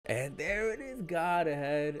And there it is, God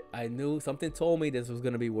ahead. I knew something told me this was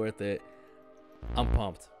gonna be worth it. I'm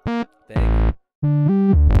pumped. Thank you.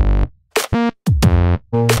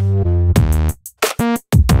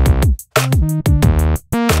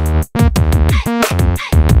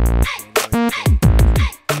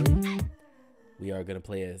 We are gonna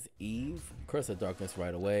play as Eve. Curse of Darkness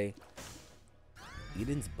right away.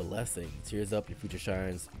 Eden's Blessing. Tears up, your future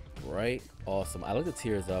shines bright. Awesome. I like the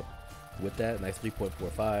tears up with that. Nice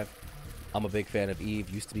 3.45. I'm a big fan of Eve.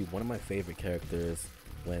 Used to be one of my favorite characters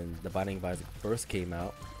when the Binding of Isaac first came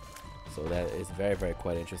out. So that is very, very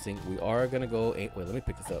quite interesting. We are going to go... Wait, let me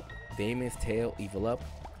pick this up. Damon's Tail, Evil Up.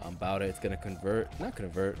 I'm about it. It's going to convert. Not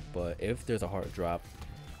convert, but if there's a heart drop,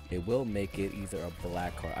 it will make it either a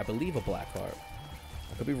black heart. I believe a black heart.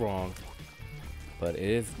 I could be wrong, but it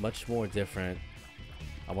is much more different.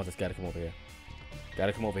 I want this guy to come over here.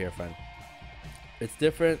 Gotta come over here, friend. It's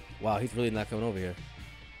different. Wow, he's really not coming over here.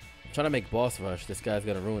 I'm trying to make boss rush. This guy's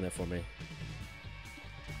gonna ruin it for me.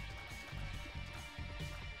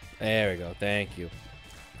 There we go. Thank you.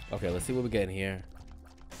 Okay, let's see what we get in here.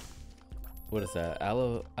 What is that?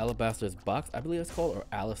 Alabaster's Box, I believe it's called, or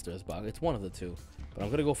Alistair's Box. It's one of the two. But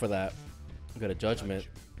I'm gonna go for that. I'm gonna Judgment.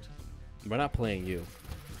 We're not playing you.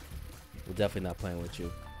 We're definitely not playing with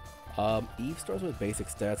you. Eve starts with basic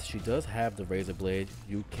stats. She does have the Razor Blade.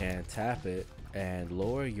 You can tap it and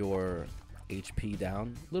lower your HP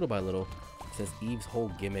down little by little, since Eve's whole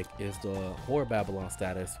gimmick is the Whore Babylon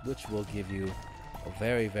status, which will give you a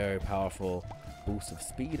very, very powerful boost of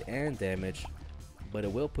speed and damage, but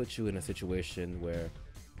it will put you in a situation where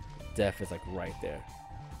death is like right there.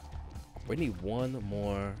 We need one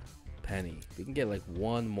more penny. If we can get like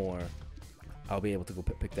one more, I'll be able to go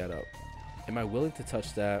pick that up. Am I willing to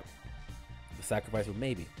touch that? The sacrifice? Well,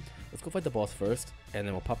 maybe. Let's go fight the boss first, and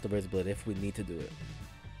then we'll pop the Razor Blade if we need to do it.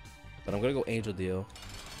 But I'm gonna go Angel Deal,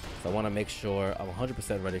 so I want to make sure I'm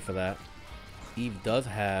 100% ready for that. Eve does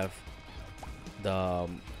have the oh,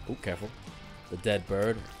 careful, the dead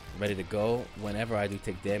bird ready to go. Whenever I do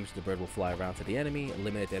take damage, the bird will fly around to the enemy,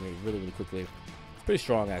 eliminate the enemy really, really quickly. It's pretty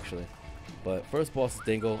strong actually. But first boss is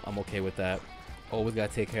Dingle. I'm okay with that. Always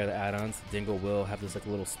gotta take care of the add-ons. Dingle will have this like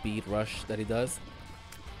little speed rush that he does.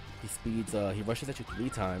 He speeds, he rushes at you 3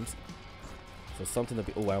 times. So something to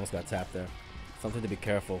be, oh, I almost got tapped there. Something to be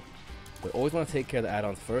careful. But always want to take care of the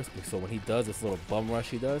add-ons first, so when he does this little bum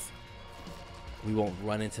rush he does, we won't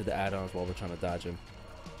run into the add-ons while we're trying to dodge him.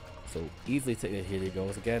 So easily take it. Here he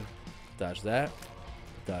goes again. Dodge that,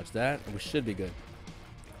 and we should be good.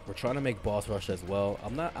 We're trying to make boss rush as well.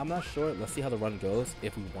 I'm not sure. Let's see how the run goes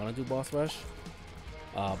if we want to do boss rush.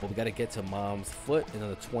 But we got to get to Mom's Foot in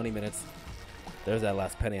another 20 minutes. There's that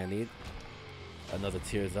last penny I need. Another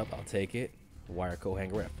tears up. I'll take it. Wire coat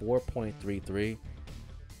hanger at 4.33.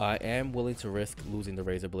 I am willing to risk losing the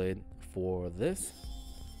Razor Blade for this.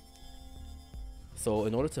 So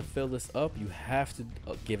in order to fill this up, you have to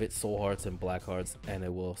give it soul hearts and black hearts, and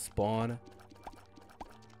it will spawn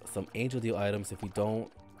some Angel Deal items if we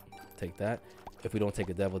don't take that. If we don't take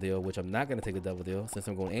a Devil Deal, which I'm not going to take a Devil Deal. Since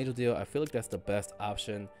I'm going Angel Deal, I feel like that's the best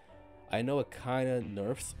option. I know it kind of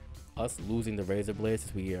nerfs us losing the Razor Blade,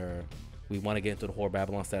 since we want to get into the Whore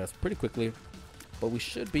Babylon status pretty quickly. But we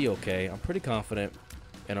should be okay. I'm pretty confident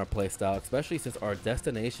in our playstyle, especially since our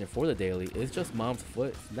destination for the daily is just Mom's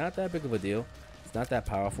Foot. It's not that big of a deal. It's not that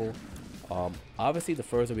powerful. Obviously, the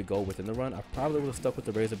further we go within the run, I probably would have stuck with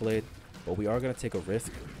the Razor Blade, but we are going to take a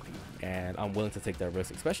risk. And I'm willing to take that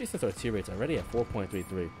risk, especially since our tier rate's already at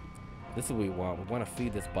 4.33. This is what we want. We want to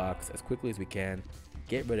feed this box as quickly as we can,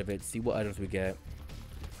 get rid of it, see what items we get,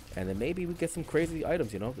 and then maybe we get some crazy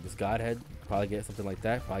items, you know, with this Godhead, probably get something like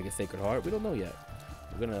that, probably get Sacred Heart. We don't know yet.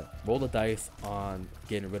 We're going to roll the dice on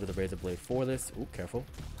getting rid of the Razor Blade for this. Ooh, careful.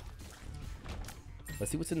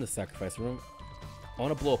 Let's see what's in the sacrifice room. I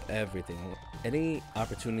want to blow up everything. Any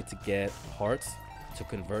opportunity to get hearts, to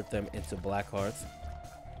convert them into black hearts,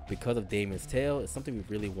 because of Damon's Tail, is something we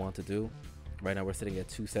really want to do. Right now we're sitting at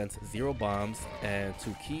 2 cents, 0 bombs, and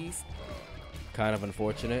 2 keys. Kind of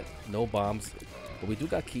unfortunate, no bombs, but we do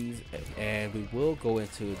got keys, and we will go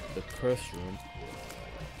into the curse room.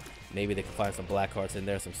 Maybe they can find some black hearts in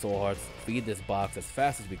there, some soul hearts, feed this box as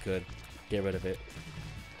fast as we could, get rid of it.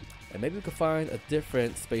 And maybe we could find a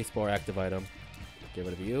different spacebar active item. Get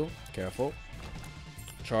rid of you, careful.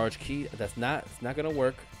 Charge key, it's not gonna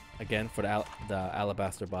work. Again, for the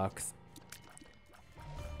Alabaster Box.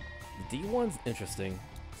 The D1's interesting,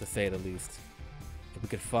 to say the least. If we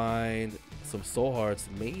could find some soul hearts,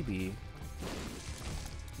 maybe,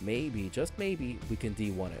 just maybe, we can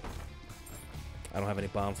D1 it. I don't have any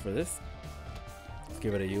bombs for this. Let's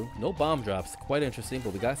get rid of you. No bomb drops. Quite interesting,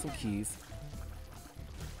 but we got some keys.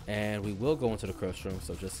 And we will go into the curse room,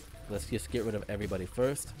 so let's just get rid of everybody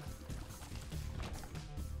first.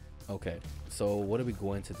 Okay, so what are we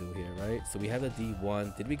going to do here, right? So we have the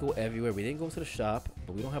D1. Did we go everywhere? We didn't go into the shop,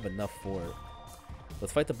 but we don't have enough for it.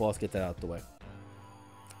 Let's fight the boss, get that out the way.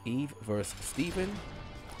 Eve versus Steven.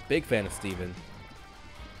 Big fan of Steven.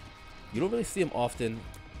 You don't really see him often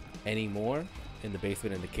anymore in the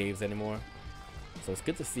basement and the caves anymore. So it's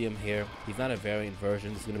good to see him here. He's not a variant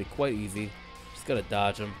version. It's going to be quite easy. Just got to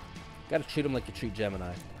dodge him. Got to treat him like you treat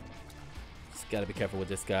Gemini. Just got to be careful with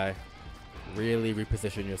this guy. Really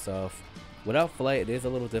reposition yourself. Without flight, it is a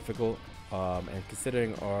little difficult. And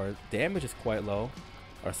considering our damage is quite low,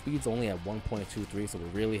 our speed's only at 1.23, so we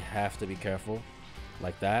really have to be careful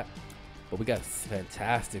like that. But we got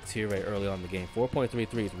fantastic tier rate early on in the game.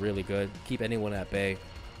 4.33 is really good. Keep anyone at bay,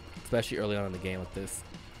 especially early on in the game like this.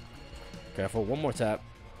 Careful. One more tap.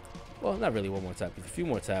 Well, not really one more tap. There's a few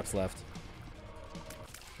more taps left.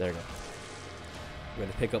 There we go. We're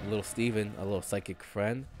going to pick up little Steven, a little psychic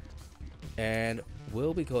friend. And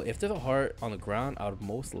will we go... If there's a heart on the ground, I would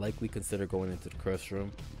most likely consider going into the curse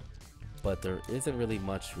room. But there isn't really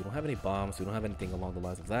much. We don't have any bombs. We don't have anything along the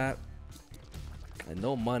lines of that. And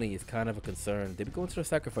no money is kind of a concern. Did we go into the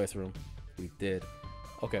sacrifice room? We did.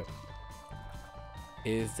 Okay.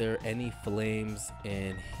 Is there any flames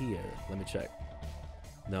in here? Let me check.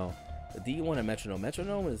 No. The D1 at Metronome.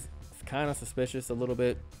 Metronome is kind of suspicious a little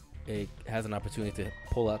bit. It has an opportunity to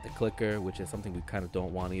pull out the clicker, which is something we kind of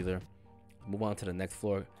don't want either. Move on to the next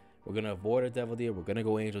floor. We're going to avoid a Devil Deal. We're going to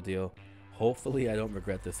go Angel Deal. Hopefully I don't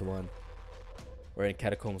regret this one. We're in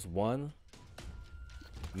Catacombs 1.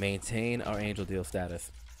 Maintain our Angel Deal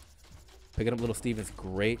status. Picking up little Steven's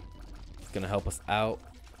great. It's going to help us out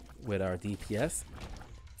with our DPS.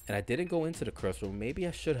 And I didn't go into the curse room. Maybe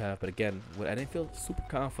I should have, but again, I didn't feel super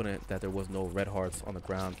confident that there was no red hearts on the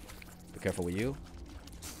ground. Be careful with you.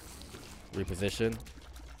 Reposition.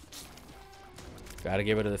 Gotta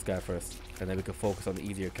get rid of this guy first, and then we can focus on the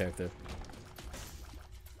easier character.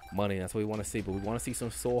 Money, that's what we want to see, but we want to see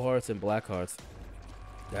some soul hearts and black hearts.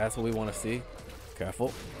 That's what we want to see.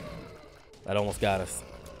 Careful. That almost got us.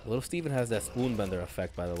 Little Steven has that spoon bender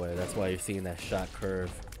effect, by the way. That's why you're seeing that shot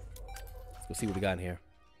curve. Let's go see what we got in here.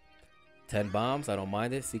 10 bombs. I don't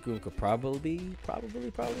mind it. Secret room could probably.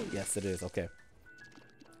 Yes, it is. Okay.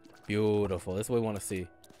 Beautiful. This is what we want to see.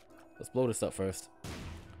 Let's blow this up first.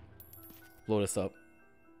 Blow this up.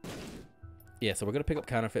 Yeah, so we're going to pick up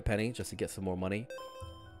Counterfeit Penny just to get some more money.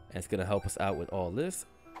 And it's going to help us out with all this.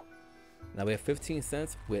 Now we have 15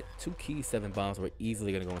 cents with 2 keys, 7 bombs. We're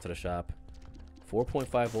easily going to go into the shop.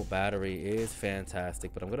 4.5 volt battery is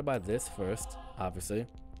fantastic, but I'm going to buy this first, obviously.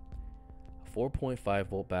 4.5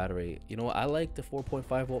 volt battery. You know what? I like the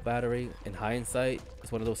 4.5 volt battery. In hindsight,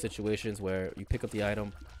 it's one of those situations where you pick up the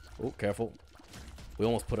item. Oh, careful. We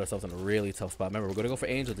almost put ourselves in a really tough spot. Remember, we're going to go for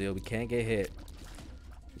Angel Deal. We can't get hit.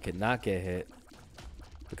 We cannot get hit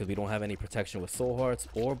because we don't have any protection with Soul Hearts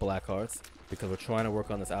or Black Hearts because we're trying to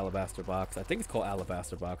work on this Alabaster Box. I think it's called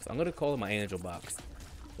Alabaster Box. I'm going to call it my Angel Box.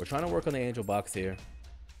 We're trying to work on the Angel Box here.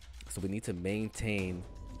 So we need to maintain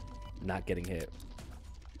not getting hit.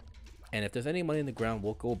 And if there's any money in the ground,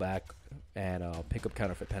 we'll go back and pick up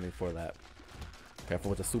Counterfeit Penny for that. Careful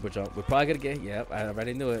with the super jump. We're probably going to get... Yep, I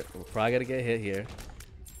already knew it. We're probably going to get hit here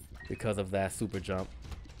because of that super jump.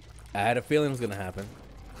 I had a feeling it was going to happen.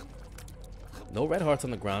 No red hearts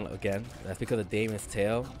on the ground again. That's because of Damon's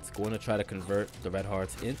tail. It's going to try to convert the red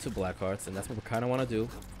hearts into black hearts, and that's what we kind of want to do.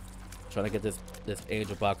 Trying to get this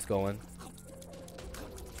Angel Box going.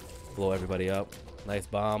 Blow everybody up. Nice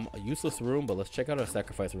bomb. A useless room, but let's check out our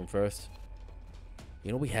sacrifice room first.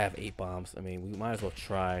 You know, we have 8 bombs. I mean, we might as well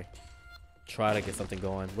try to get something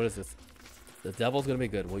going. What is this? The Devil's going to be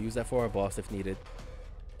good. We'll use that for our boss if needed.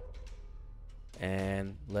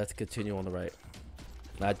 And let's continue on the right.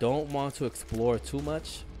 Now, I don't want to explore too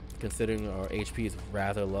much, considering our HP is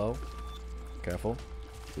rather low. Careful.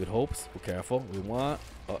 With hopes. We're careful. We want...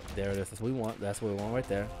 Oh, there it is. That's what we want. That's what we want right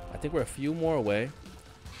there. I think we're a few more away.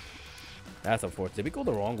 That's unfortunate. Did we go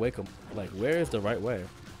the wrong way? Like, where is the right way?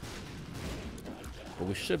 But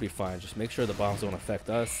we should be fine. Just make sure the bombs don't affect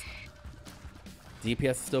us.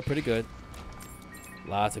 DPS is still pretty good.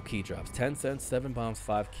 Lots of key drops. 10 cents, 7 bombs,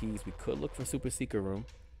 5 keys. We could look for Super Secret Room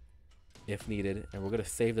if needed. And we're going to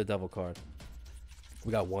save the Devil card.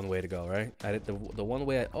 We got one way to go, right? I did the one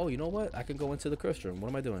way. Oh, you know what? I can go into the curse room. What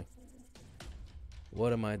am I doing?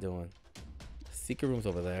 What am I doing? Secret room's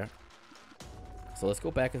over there. So let's go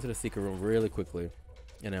back into the secret room really quickly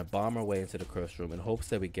and then bomb our way into the curse room in hopes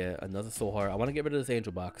that we get another soul heart. I want to get rid of this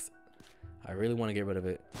Angel Box. I really want to get rid of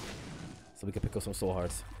it so we can pick up some soul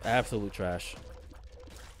hearts. Absolute trash.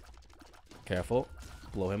 Careful.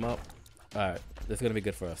 blow him up. All right, this is gonna be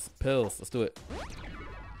good for us. Pills, let's do it.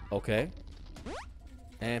 Okay.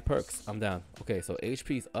 And perks, I'm down. Okay, so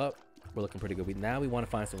HP's up. We're looking pretty good. Now we want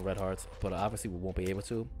to find some red hearts, but obviously we won't be able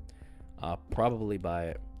to. Probably buy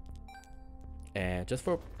it. And just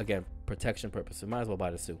for, again, protection purposes, might as well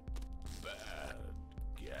buy this too.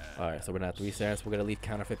 Alright, so we're not 3 cents. We're going to leave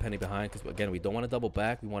counterfeit penny behind because, again, we don't want to double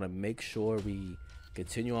back. We want to make sure we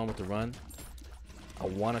continue on with the run. I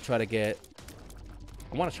want to try to get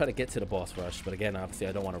to the boss rush, but again, obviously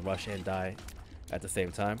I don't want to rush and die at the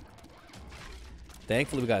same time.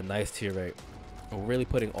 Thankfully, we got a nice tier rate. We're really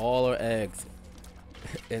putting all our eggs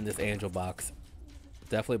in this angel box.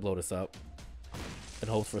 Definitely blow this up and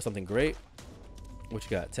hope for something great. What you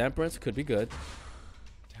got? Temperance could be good.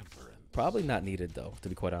 Probably not needed though, to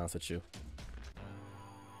be quite honest with you.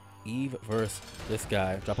 Eve versus this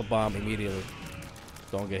guy. Drop a bomb immediately.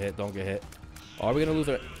 Don't get hit. Don't get hit. Are we gonna lose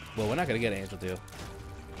our? Well, we're not gonna get an angel deal.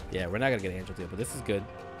 Yeah, we're not gonna get an angel deal, but this is good.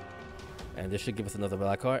 And this should give us another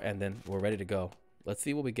black card, and then we're ready to go. Let's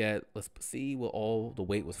see what we get. Let's see what all the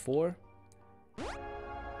weight was for.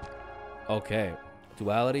 Okay.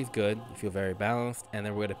 Duality is good. You feel very balanced. And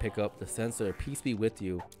then we're going to pick up the sensor. Peace be with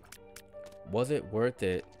you. Was it worth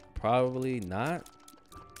it? Probably not.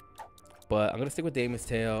 But I'm going to stick with Damon's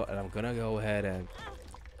Tail. And I'm going to go ahead and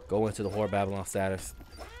go into the Whore Babylon status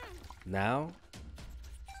now.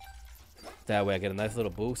 That way I get a nice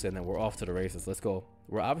little boost. And then we're off to the races. Let's go.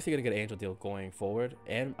 We're obviously going to get an Angel Deal going forward.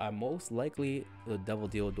 And most likely the Devil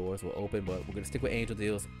Deal doors will open. But we're going to stick with Angel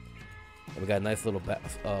Deals. And we got a nice little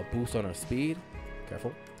boost on our speed.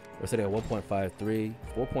 Careful. We're sitting at 1.53,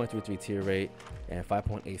 4.33 tier rate, and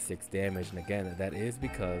 5.86 damage. And again, that is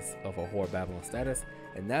because of our Whore Babylon status.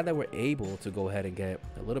 And now that we're able to go ahead and get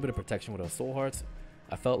a little bit of protection with our soul hearts,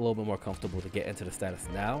 I felt a little bit more comfortable to get into the status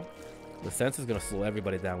now. The sensor is going to slow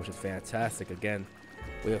everybody down, which is fantastic. Again,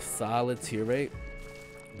 we have solid tier rate.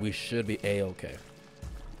 We should be a-okay.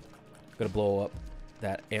 Gonna blow up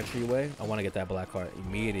that entryway. I want to get that black heart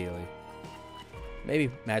immediately. Maybe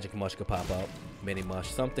Magic Mush could pop up. Mini Mush,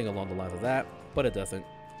 something along the lines of that, but it doesn't.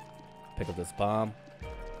 Pick up this bomb.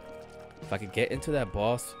 If I could get into that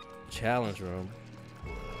boss challenge room,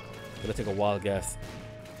 gonna take a wild guess.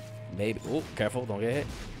 Maybe. Oh, careful, don't get hit.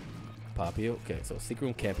 Pop you. Okay, so secret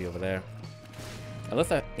room can't be over there,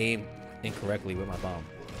 unless I aim incorrectly with my bomb.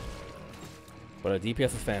 But our DPS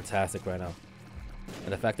is fantastic right now,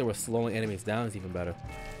 and the fact that we're slowing enemies down is even better.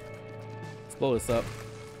 Let's blow this up.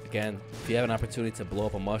 Again, if you have an opportunity to blow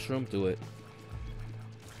up a mushroom, do it.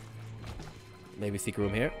 Maybe secret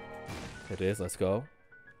room here. It is. Let's go.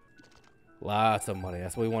 Lots of money.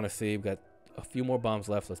 That's what we want to see. We've got a few more bombs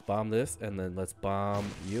left. Let's bomb this, and then let's bomb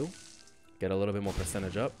you. Get a little bit more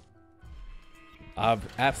percentage up.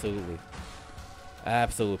 Absolutely.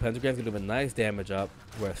 Absolutely. Pentagram's going to do a nice damage up.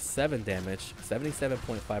 We're at 7 damage.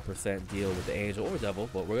 77.5% deal with the angel or devil,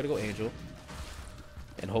 but we're going to go angel.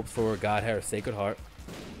 And hope for God Hair, Sacred Heart.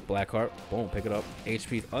 Black heart. Boom. Pick it up.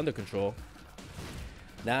 HP's under control.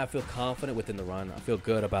 Now I feel confident within the run. I feel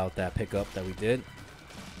good about that pickup that we did.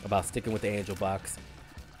 About sticking with the angel box.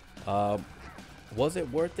 Was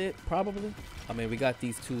it worth it? Probably. I mean, we got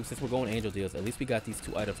these two. Since we're going angel deals, at least we got these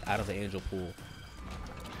 2 items out of the angel pool.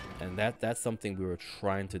 And that's something we were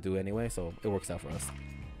trying to do anyway, so it works out for us.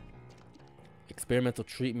 Experimental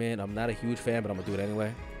treatment. I'm not a huge fan, but I'm going to do it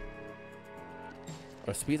anyway.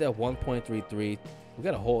 Our speed's at 1.33. We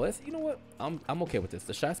got a hole. You know what? I'm okay with this.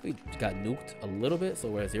 The shot speed got nuked a little bit, so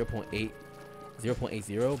we're at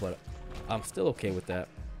 0.80, but I'm still okay with that.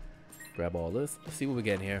 Grab all this. Let's see what we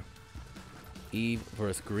get in here. Eve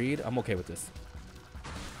versus Greed. I'm okay with this.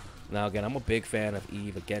 Now again, I'm a big fan of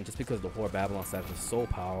Eve again, just because the Whore Babylon status is so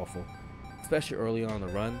powerful, especially early on in the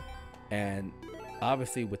run. And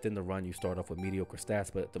obviously within the run, you start off with mediocre stats,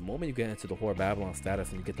 but the moment you get into the Whore Babylon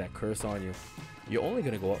status and you get that curse on you, you're only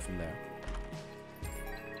gonna go up from there.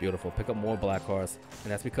 Beautiful. Pick up more black hearts,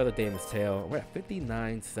 and that's because of Damon's Tail. We're at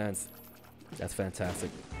 59 cents. That's fantastic.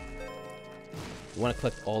 We want to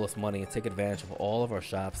collect all this money and take advantage of all of our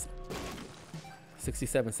shops.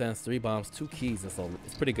 67 cents, 3 bombs, 2 keys, and so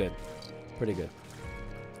it's pretty good. Pretty good.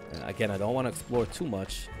 And again, I don't want to explore too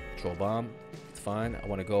much. Troll bomb, it's fine. I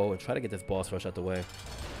want to go and try to get this boss rush out the way.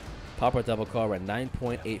 Pop our double car. We're at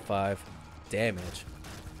 9.85 damage.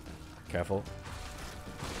 Careful.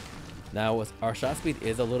 Now, our shot speed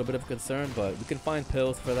is a little bit of a concern, but we can find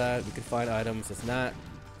pills for that. We can find items. It's not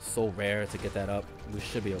so rare to get that up. We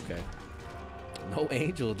should be okay. No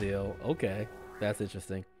angel deal. Okay, that's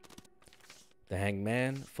interesting. The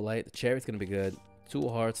Hangman, Flight, the Cherry's going to be good. 2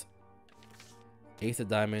 hearts, Ace of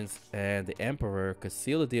Diamonds, and the Emperor could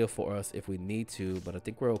seal the deal for us if we need to, but I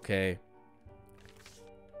think we're okay.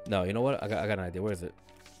 No, you know what? I got an idea. Where is it?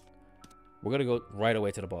 We're gonna go right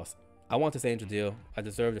away to the boss. I want this angel deal. I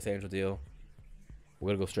deserve this angel deal. We're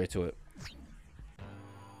gonna go straight to it.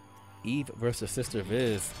 Eve versus Sister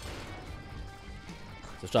Viz.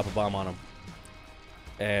 Just drop a bomb on him.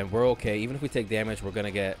 And we're okay. Even if we take damage, we're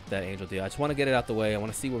gonna get that angel deal. I just want to get it out the way. I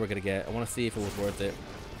want to see what we're gonna get. I want to see if it was worth it.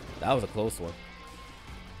 That was a close one.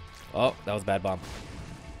 Oh, that was a bad bomb.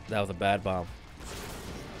 That was a bad bomb.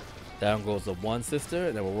 Down goes the one sister,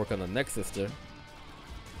 and then we'll work on the next sister.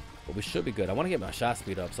 But we should be good. I want to get my shot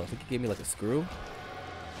speed up, so if he could give me like a screw.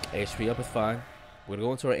 HP up is fine. We're gonna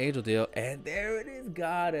go into our angel deal, and there it is.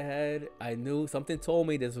 God ahead. I knew something told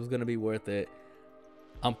me this was gonna be worth it.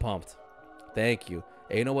 I'm pumped. Thank you.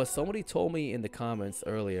 And you know what? Somebody told me in the comments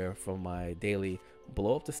earlier from my daily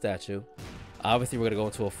blow up the statue. Obviously, we're gonna go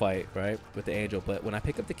into a fight, right, with the angel. But when I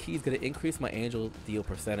pick up the key, it's gonna increase my angel deal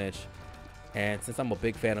percentage. And since I'm a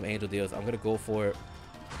big fan of angel deals, I'm gonna go for it.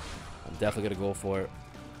 I'm definitely gonna go for it.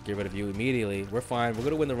 Get rid of you immediately. We're fine. We're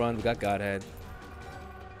gonna win the run. We got Godhead.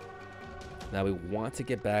 Now we want to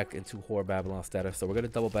get back into Whore Babylon status, so we're gonna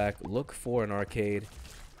double back, look for an arcade,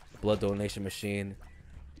 blood donation machine,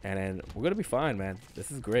 and then we're gonna be fine, man.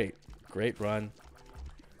 This is great. Great run.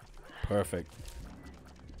 Perfect.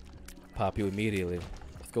 Pop you immediately.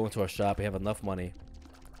 Let's go into our shop. We have enough money.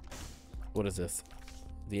 What is this?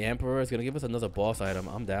 The Emperor is gonna give us another boss item.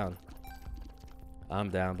 I'm down. I'm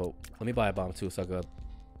down, but let me buy a bomb too, so I could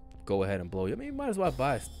go ahead and blow you. I mean, might as well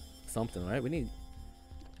buy something, right? We need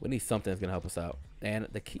something that's gonna help us out. And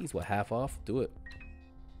the keys were half off. Do it.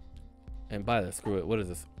 And buy this. Screw it. What is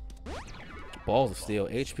this? Balls of steel.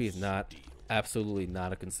 HP is not, absolutely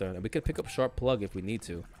not a concern. And we could pick up sharp plug if we need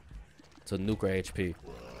to nuke our HP.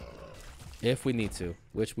 If we need to,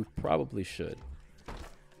 which we probably should.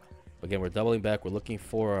 Again, we're doubling back. We're looking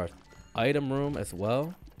for our item room as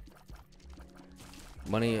well.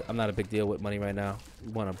 Money, I'm not a big deal with money right now.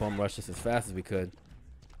 We want to bum rush this as fast as we could.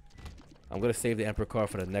 I'm going to save the Emperor card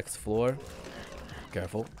for the next floor.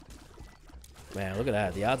 Careful. Man, look at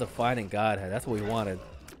that. The odds of finding Godhead. That's what we wanted.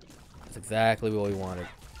 That's exactly what we wanted.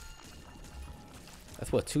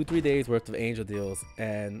 That's what, 2-3 days worth of angel deals,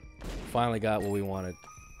 and finally got what we wanted.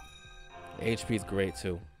 HP is great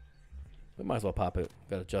too. We might as well pop it.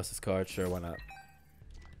 Got a Justice card. Sure, why not?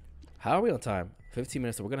 How are we on time? 15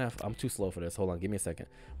 minutes. So we're going to have... I'm too slow for this. Hold on. Give me a second.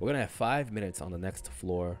 We're going to have 5 minutes on the next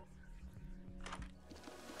floor.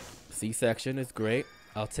 C-section is great.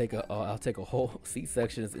 I'll take a whole...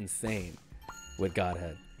 C-section is insane with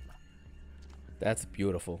Godhead. That's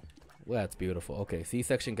beautiful. Well, that's beautiful. Okay,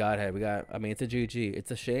 C-section Godhead. We got... I mean, it's a GG. It's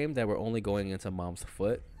a shame that we're only going into Mom's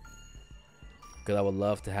foot. Because I would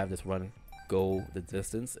love to have this run go the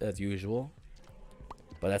distance as usual.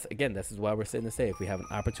 But that's, again, this is why we're sitting to say if we have an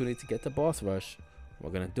opportunity to get to boss rush, we're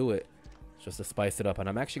gonna do it just to spice it up. And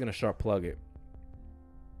I'm actually gonna sharp plug it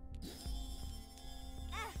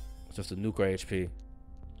just to nuke our HP.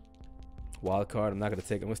 Wild card, I'm not gonna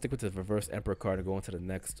take. I'm gonna stick with the reverse Emperor card and go into the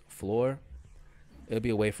next floor. It'll be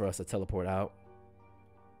a way for us to teleport out.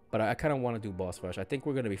 But I kind of want to do boss rush. I think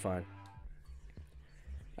we're gonna be fine.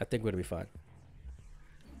 I think we're gonna be fine.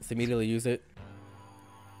 Let's immediately use it.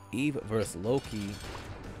 Eve versus Loki.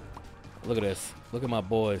 Look at this. Look at my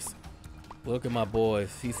boys. Look at my boys.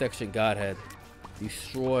 C-section Godhead.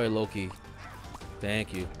 Destroy Loki.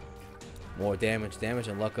 Thank you. More damage. Damage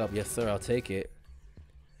and luck up. Yes, sir. I'll take it.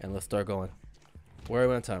 And let's start going. Where are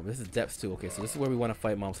we on time? This is depths 2. Okay, so this is where we want to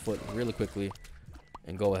fight Mom's foot really quickly.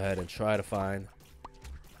 And go ahead and try to find...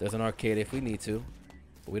 There's an arcade if we need to.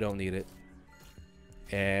 But we don't need it.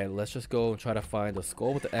 And let's just go and try to find a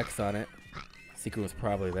skull with the X on it. Secret was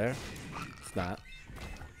probably there. It's not.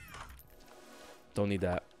 Don't need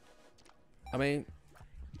that. I mean,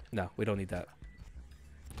 no, we don't need that.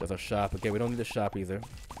 There's our shop. Again, we don't need the shop either.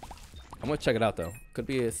 I'm going to check it out, though. Could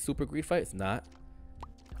be a super greed fight. It's not.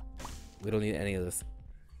 We don't need any of this.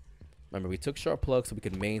 Remember, we took sharp plug so we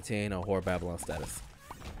could maintain our Whore Babylon status.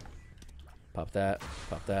 Pop that.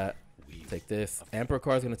 Pop that. Take this. Emperor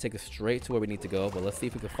card is going to take us straight to where we need to go, but let's see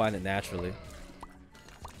if we can find it naturally.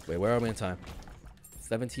 Wait, where are we in time?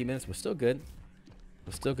 17 minutes. We're still good.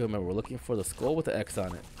 We're still good. Remember, we're looking for the skull with the X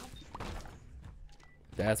on it.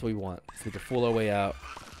 That's what we want. So we can fool our way out.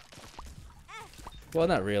 Well,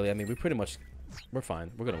 not really. I mean, we're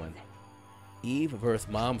fine. We're going to win. Eve versus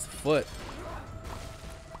Mom's foot.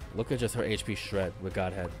 Look at just her HP shred with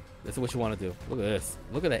Godhead. This is what you want to do. Look at this.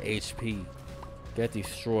 Look at that HP. Get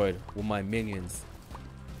destroyed with my minions.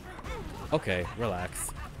 Okay,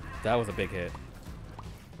 relax. That was a big hit.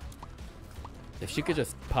 If she could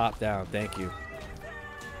just pop down, thank you.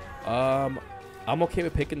 I'm okay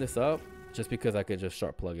with picking this up just because I could just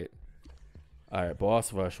sharp plug it. All right,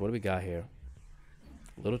 boss rush. What do we got here?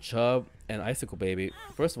 Little Chub and Icicle Baby.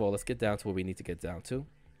 First of all, let's get down to what we need to get down to.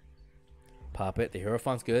 Pop it. The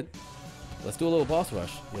Hierophant's good. Let's do a little boss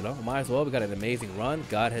rush. You know, might as well. We got an amazing run.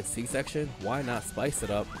 Godhead C-section. Why not spice it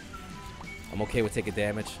up? I'm okay with taking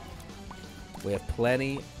damage. We have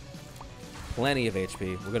plenty of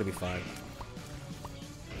HP. We're gonna be fine.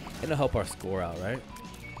 It'll help our score out, right?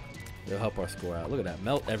 It'll help our score out. Look at that.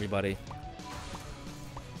 Melt everybody.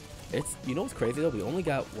 It's, you know what's crazy though? We only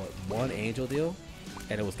got, what, one angel deal?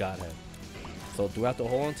 And it was Godhead. So throughout the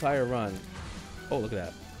whole entire run... Oh, look at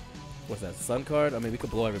that. What's that? Sun card? I mean, we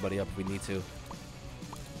could blow everybody up if we need to.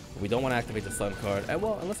 We don't want to activate the Sun card. And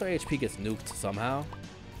well, unless our HP gets nuked somehow.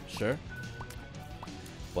 Sure.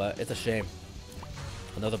 But it's a shame.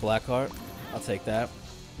 Another black card. I'll take that.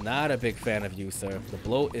 Not a big fan of you, sir. The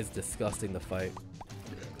bloat is disgusting to fight.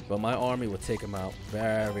 But my army will take him out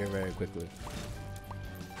very, very quickly.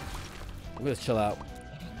 We're going to chill out.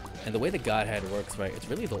 And the way the Godhead works, right, it's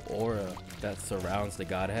really the aura that surrounds the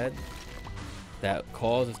Godhead that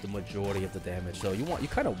causes the majority of the damage. So you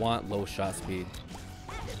kind of want low shot speed.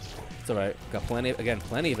 It's alright. Got plenty of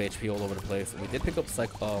HP all over the place. We did pick up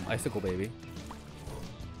Icicle Baby.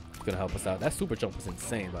 It's gonna help us out. That super jump was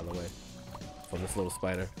insane, by the way, from this little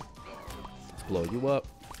spider. Let's blow you up.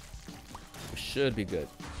 We should be good.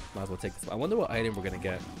 Might as well take this. I wonder what item we're gonna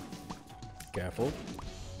get. Careful.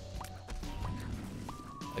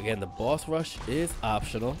 Again, the boss rush is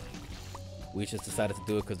optional. We just decided to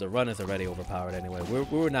do it because the run is already overpowered anyway.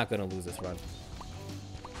 We're not gonna lose this run.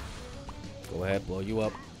 Go ahead, blow you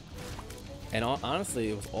up. And honestly,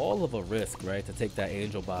 it was all of a risk, right, to take that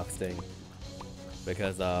angel box thing.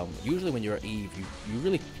 Because usually when you're Eve, you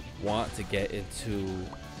really want to get into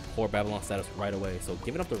Core Babylon status right away. So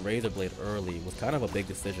giving up the Razor Blade early was kind of a big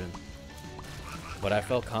decision. But I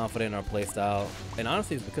felt confident in our playstyle. And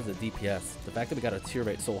honestly, it's because of the DPS. The fact that we got our tier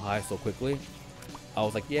rate so high so quickly, I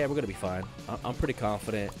was like, yeah, we're going to be fine. I'm pretty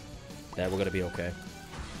confident that we're going to be okay.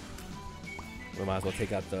 We might as well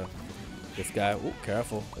take out this guy. Ooh,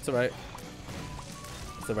 careful. It's alright.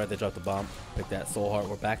 It's alright, they dropped the bomb. Pick that soul heart.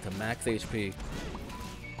 We're back to max HP.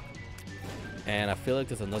 And I feel like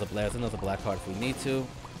there's another black card if we need to.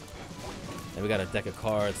 And we got a deck of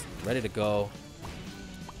cards ready to go.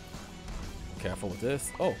 Careful with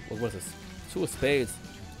this. Oh, what is this? 2 of spades.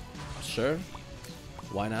 Sure.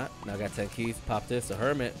 Why not? Now I got 10 keys. Pop this. A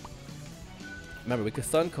hermit. Remember, we could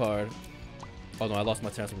sun card. Oh no, I lost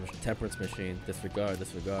my temperance machine. Disregard.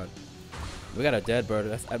 We got a dead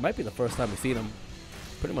bird. That might be the first time we've seen him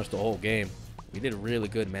pretty much the whole game. We did really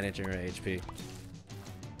good managing our HP.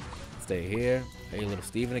 Stay here. Hey, little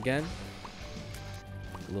Steven again.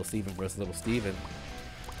 Little Steven versus little Steven.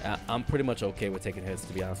 I'm pretty much okay with taking hits,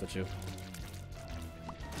 to be honest with you.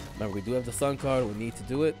 Remember, we do have the sun card. We need to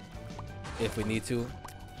do it if we need to.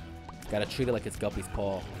 Gotta treat it like it's Guppy's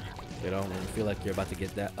paw. You know, when you feel like you're about to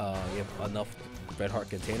get that, you have enough red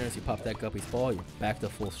heart containers, you pop that Guppy's paw, you're back to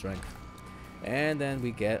full strength. And then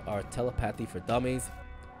we get our telepathy for dummies.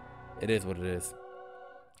 It is what it is.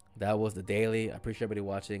 That was the daily. I appreciate everybody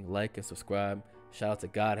watching. Like and subscribe. Shout out to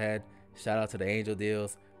Godhead. Shout out to the Angel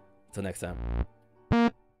Deals. Until next time.